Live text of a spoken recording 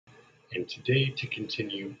and today, to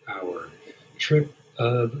continue our trip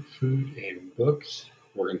of food and books,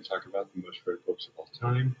 we're going to talk about the most read books of all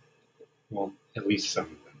time. Well, at least some of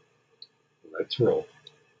them. Let's roll.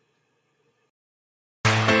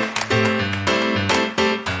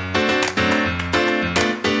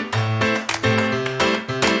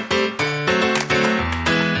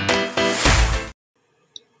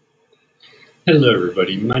 Hello,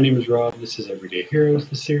 everybody. My name is Rob. This is Everyday Heroes,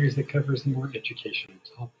 the series that covers more educational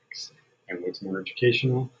topics. And what's more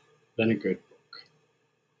educational than a good book?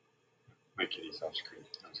 My kitty's off screen.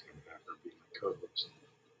 I was going to have her be my co-host.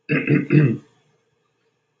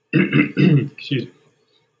 Excuse me.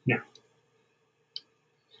 Now,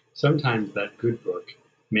 sometimes that good book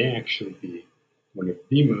may actually be one of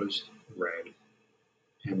the most read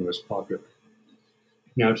and most popular.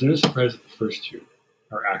 Now, it's no surprise that the first two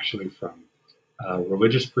are actually from a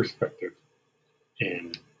religious perspective,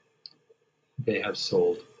 and they have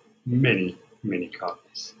sold many, many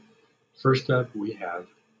copies. First up, we have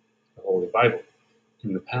the Holy Bible.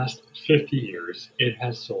 In the past 50 years, it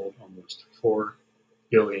has sold almost 4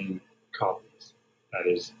 billion copies. That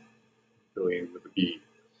is, billion with a B.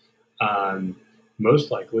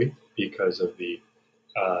 Most likely because of the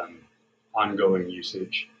ongoing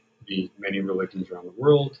usage, the many religions around the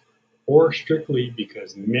world, or strictly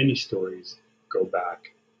because many stories go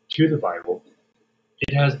back to the Bible,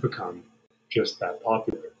 it has become just that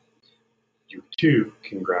popular. You too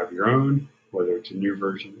can grab your own, whether it's a new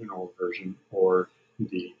version, an old version, or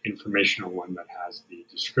the informational one that has the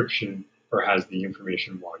description or has the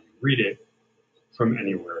information while you read it from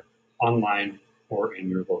anywhere, online or in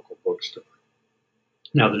your local bookstore.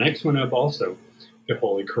 Now, the next one up also, the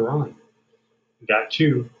Holy Quran. That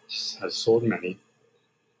too has sold many,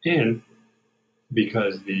 and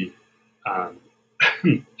because the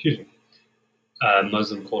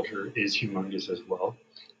Muslim culture is humongous as well,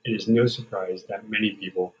 it is no surprise that many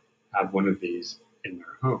people have one of these in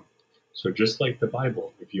their home. So just like the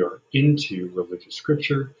Bible, if you're into religious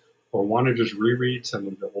scripture or want to just reread some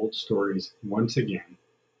of the old stories once again,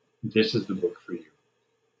 this is the book for you.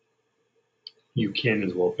 You can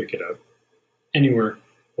as well pick it up anywhere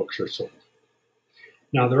books are sold.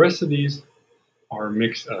 Now, the rest of these are a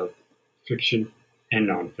mix of fiction and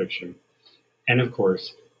nonfiction. And of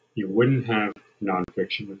course, you wouldn't have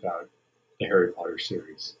nonfiction without the Harry Potter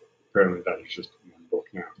series. Apparently, that is just one book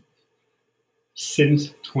now. Since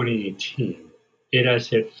 2018, it has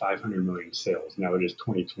hit 500 million sales. Now it is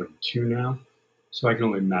 2022 now, so I can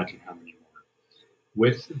only imagine how many more.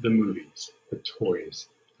 With the movies, the toys,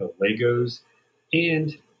 the Legos,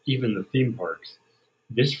 and even the theme parks,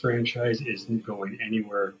 this franchise isn't going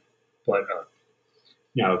anywhere but up.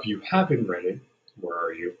 Now, if you haven't read it, where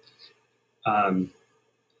are you?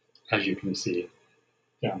 As you can see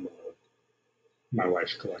down below, my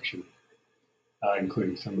wife's collection,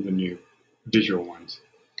 including some of the new visual ones.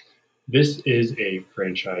 This is a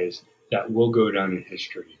franchise that will go down in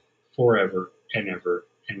history forever and ever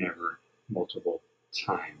and ever, multiple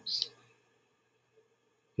times.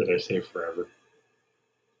 Did I say forever?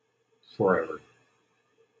 Forever.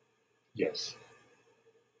 Yes.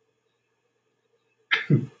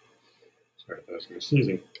 Sorry, I thought I was going to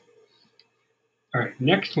sneeze. All right,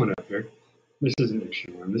 next one up here. This is an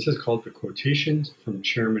interesting one. This is called The Quotations from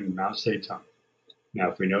Chairman Mao Zedong.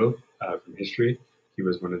 Now, if we know from history, he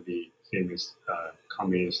was one of the famous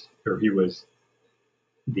communists, or he was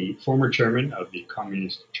the former chairman of the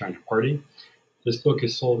Communist China Party. This book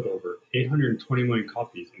has sold over 820 million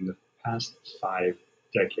copies in the past 5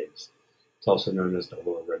 decades. It's also known as the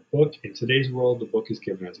Lower Red Book. In today's world, the book is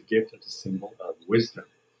given as a gift as a symbol of wisdom.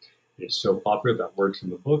 It is so popular that words from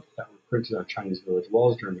the book that were printed on Chinese village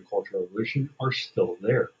walls during the Cultural Revolution are still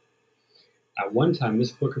there. At one time,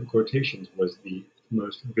 this book of quotations was the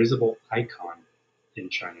most visible icon in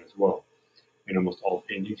China as well. In almost all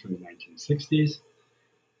paintings from the 1960s,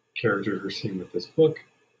 characters were seen with this book,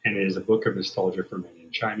 and it is a book of nostalgia for many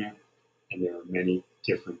in China, and there are many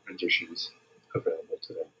different editions available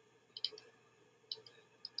today.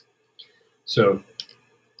 So,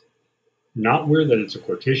 not weird that it's a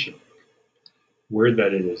quotation, weird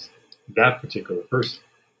that it is that particular person,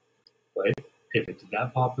 right? If it's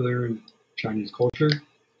that popular in Chinese culture,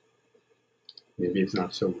 maybe it's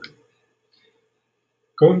not so weird.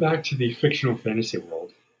 Going back to the fictional fantasy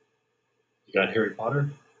world, you got Harry Potter?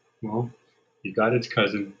 Well, you got its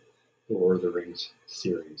cousin, the Lord of the Rings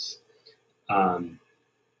series. In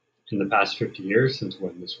the past 50 years, since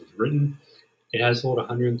when this was written, it has sold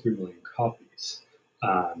 103 million copies.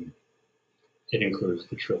 It includes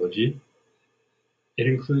the trilogy. It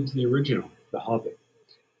includes the original, The Hobbit.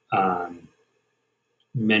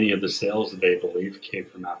 Many of the sales, they believe, came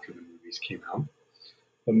from after the movie movies came out.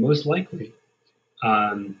 But most likely,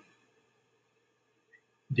 um,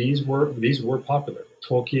 these were popular.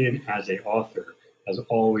 Tolkien, as a author, has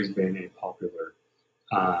always been a popular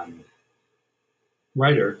um,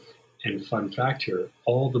 writer. And fun fact here: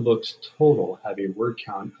 all the books total have a word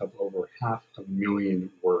count of over 500,000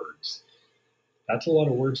 words. That's a lot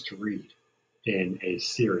of words to read in a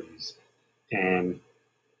series, and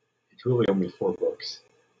it's really only 4 books.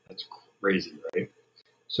 That's crazy, right?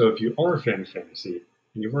 So if you are a fan of fantasy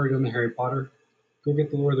and you've already done the Harry Potter, go get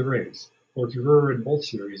the Lord of the Rings. Or if you've already read both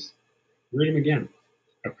series, read them again.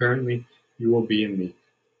 Apparently, you will be in the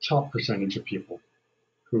top percentage of people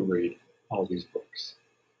who read all these books.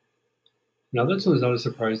 Now, this one's not a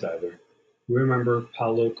surprise either. We remember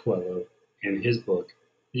Paulo Coelho and his book,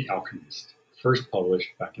 The Alchemist, first published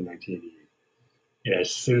back in 1988. It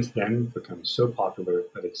has since then become so popular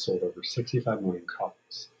that it's sold over 65 million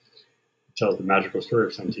copies. It tells the magical story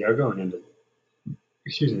of Santiago, an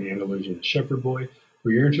Andalusian shepherd boy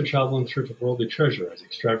who yearns to travel in search of worldly treasure as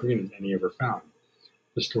extravagant as any ever found.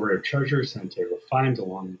 The story of treasure Santiago finds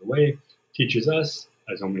along the way teaches us,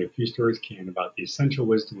 as only a few stories can, about the essential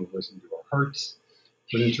wisdom of listening to our hearts,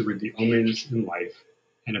 learning to read the omens in life,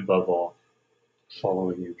 and above all,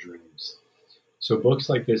 following your dreams. So books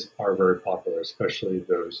like this are very popular, especially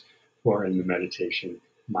those who are in the meditation,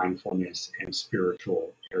 mindfulness, and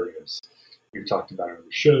spiritual areas. We've talked about in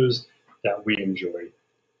the shows that we enjoy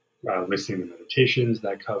listening to meditations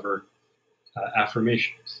that cover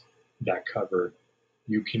affirmations, that cover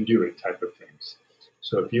you can do it type of things.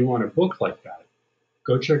 So if you want a book like that,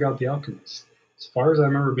 go check out The Alchemist. As far as I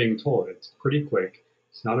remember being told, it's pretty quick.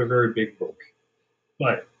 It's not a very big book,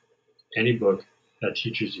 but any book that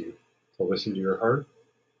teaches you to listen to your heart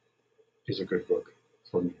is a good book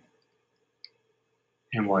for me.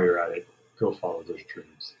 And while you're at it, go follow those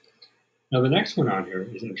dreams. Now, the next one on here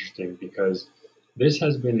is interesting because this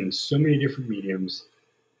has been in so many different mediums.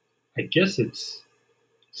 I guess it's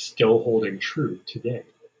still holding true today.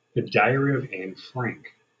 The Diary of Anne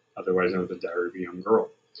Frank, otherwise known as The Diary of a Young Girl.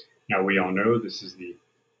 Now, we all know this is the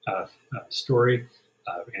story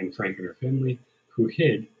of Anne Frank and her family who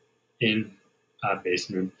hid in a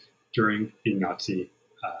basement during the Nazi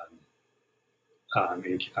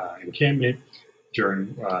encampment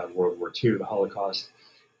during World War II, the Holocaust.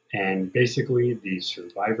 And basically, the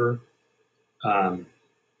survivor,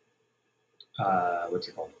 what's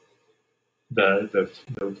it called? The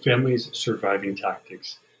family's surviving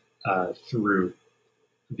tactics through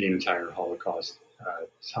the entire Holocaust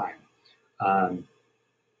time.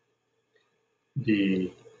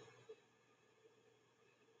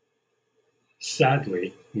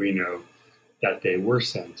 Sadly, we know that they were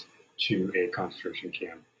sent to a concentration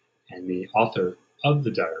camp, and the author of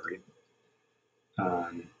the diary,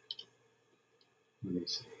 let me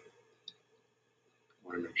see, I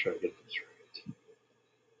want to make sure I get this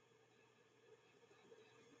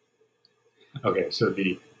right. Okay, so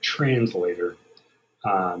the translator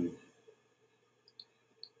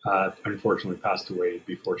unfortunately passed away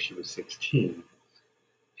before she was 16,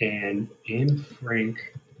 and Anne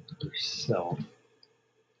Frank herself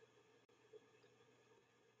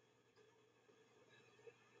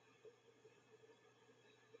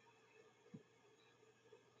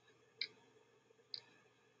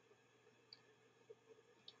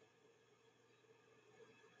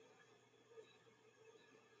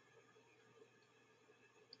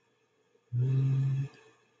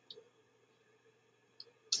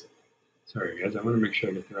sorry guys, I want to make sure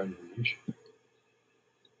I get the right information.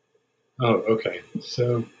 Oh, okay.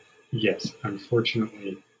 So, yes,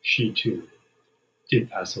 unfortunately, she too did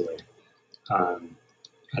pass away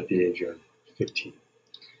at the age of 15.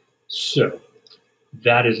 So,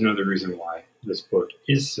 that is another reason why this book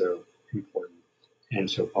is so important and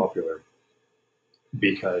so popular,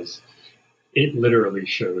 because it literally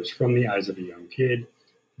shows from the eyes of a young kid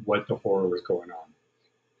what the horror was going on.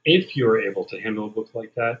 If you're able to handle a book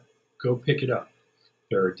like that, go pick it up.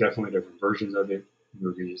 There are definitely different versions of it,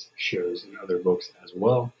 movies, shows, and other books as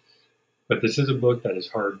well. But this is a book that is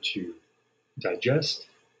hard to digest,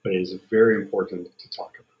 but it is very important to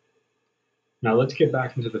talk about. Now let's get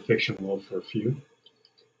back into the fiction world for a few.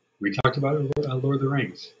 We talked about Lord of the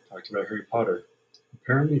Rings, talked about Harry Potter.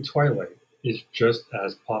 Apparently Twilight is just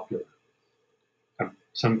as popular. At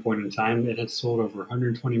some point in time, it had sold over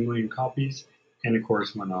 120 million copies, and of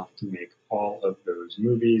course went off to make all of those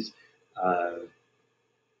movies. I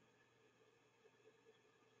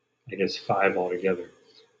guess 5 altogether.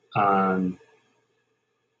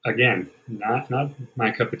 Again, not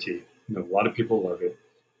my cup of tea. You know, a lot of people love it.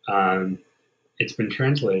 It's been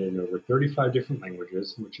translated in over 35 different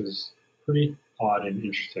languages, which is pretty odd and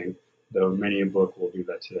interesting. though many a book will do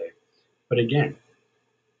that today. But again,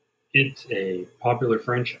 it's a popular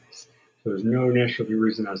franchise. So there's no necessarily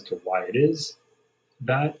reason as to why it is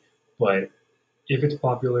that, but if it's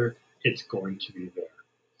popular, it's going to be there.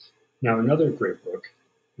 Now, another great book,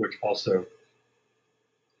 which also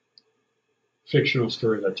fictional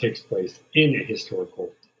story that takes place in a historical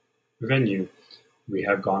venue, we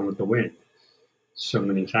have Gone with the Wind. So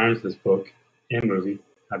many times this book and movie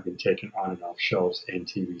have been taken on and off shelves and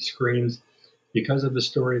TV screens because of the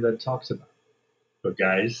story that it talks about. But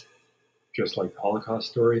guys, just like the Holocaust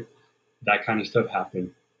story, that kind of stuff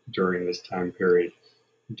happened during this time period,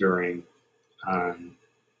 during, um,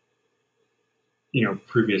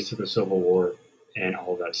 previous to the Civil War and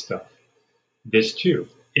all that stuff. This too,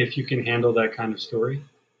 if you can handle that kind of story,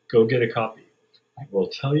 go get a copy. I will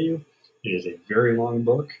tell you, it is a very long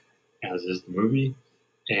book, as is the movie,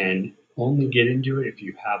 and only get into it if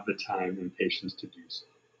you have the time and patience to do so.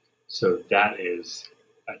 So that's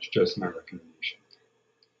just my recommendation.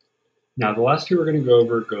 Now, the last two we're going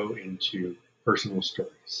to go into personal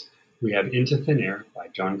stories. We have Into Thin Air by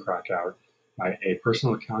Jon Krakauer, by a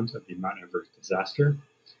personal account of the Mount Everest disaster.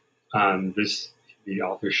 The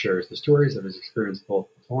author shares the stories of his experience both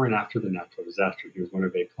before and after the natural disaster. He was one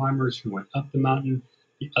of 8 climbers who went up the mountain.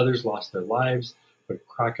 The others lost their lives, but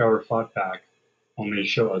Krakauer fought back, only to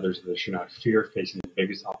show others that they should not fear facing the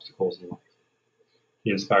biggest obstacles in life.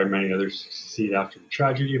 He inspired many others to succeed after the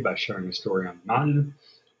tragedy by sharing a story on the mountain.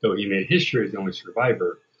 Though he made history as the only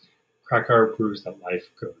survivor, Krakauer proves that life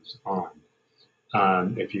goes on.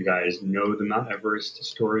 If you guys know the Mount Everest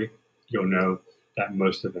story, you'll know that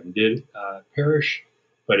most of them did perish,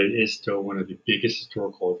 but it is still one of the biggest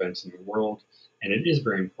historical events in the world, and it is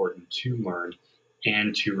very important to learn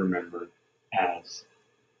and to remember as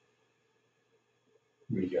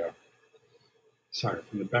we go. Sorry,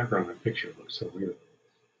 from the background, my picture looks so weird.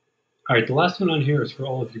 All right, the last one on here is for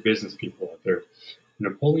all of you business people out there.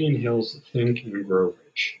 Napoleon Hill's Think and Grow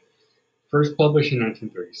Rich. First published in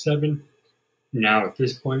 1937. Now, at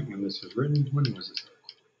this point, when this was written, when was this?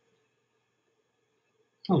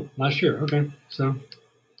 Oh, last year. Okay, so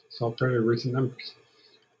it's all pretty recent numbers.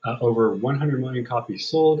 Over 100 million copies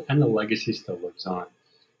sold, and the legacy still lives on.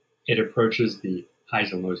 It approaches the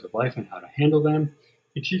highs and lows of life and how to handle them.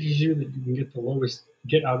 It teaches you that you can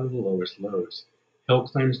get out of the lowest lows. Hill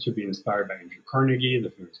claims to be inspired by Andrew Carnegie, the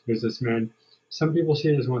famous businessman. Some people see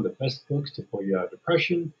it as one of the best books to pull you out of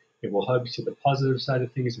depression. It will help you see the positive side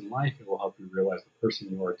of things in life. It will help you realize the person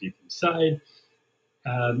you are deep inside,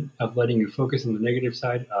 of letting you focus on the negative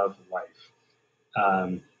side of life.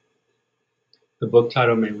 The book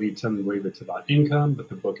title may lead some to believe it's about income, but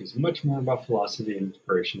the book is much more about philosophy and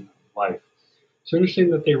inspiration of life. So interesting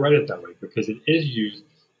that they write it that way because it is used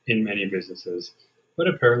in many businesses, but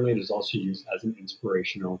apparently it is also used as an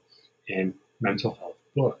inspirational and mental health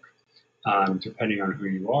book. Depending on who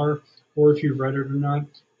you are or if you've read it or not,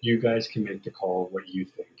 you guys can make the call what you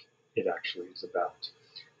think it actually is about.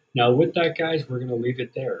 Now, with that, guys, we're going to leave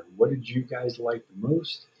it there. What did you guys like the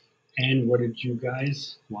most? And what did you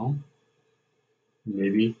guys, well,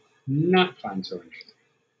 maybe not find so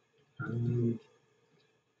interesting?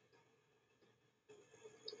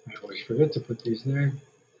 I always forget to put these there.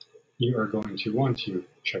 You are going to want to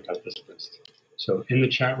check out this list. So in the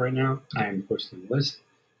chat right now, I am posting the list.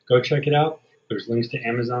 Go check it out. There's links to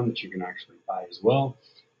Amazon that you can actually buy as well.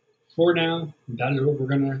 For now, that is what we're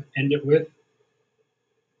going to end it with.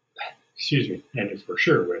 Excuse me, end it for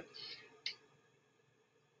sure with.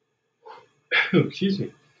 Excuse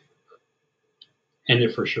me. End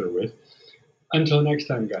it for sure with. Until next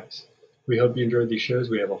time, guys. We hope you enjoyed these shows.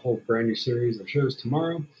 We have a whole brand new series of shows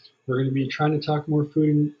tomorrow. We're going to be trying to talk more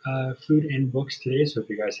food and books today. So if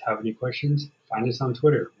you guys have any questions, find us on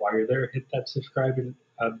Twitter. While you're there, hit that subscribe and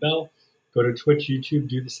bell. Go to Twitch, YouTube,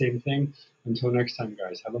 do the same thing. Until next time,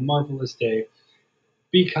 guys, have a marvelous day.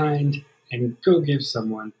 Be kind and go give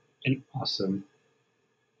someone an awesome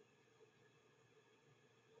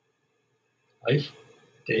life,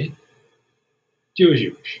 day. Do as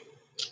you wish.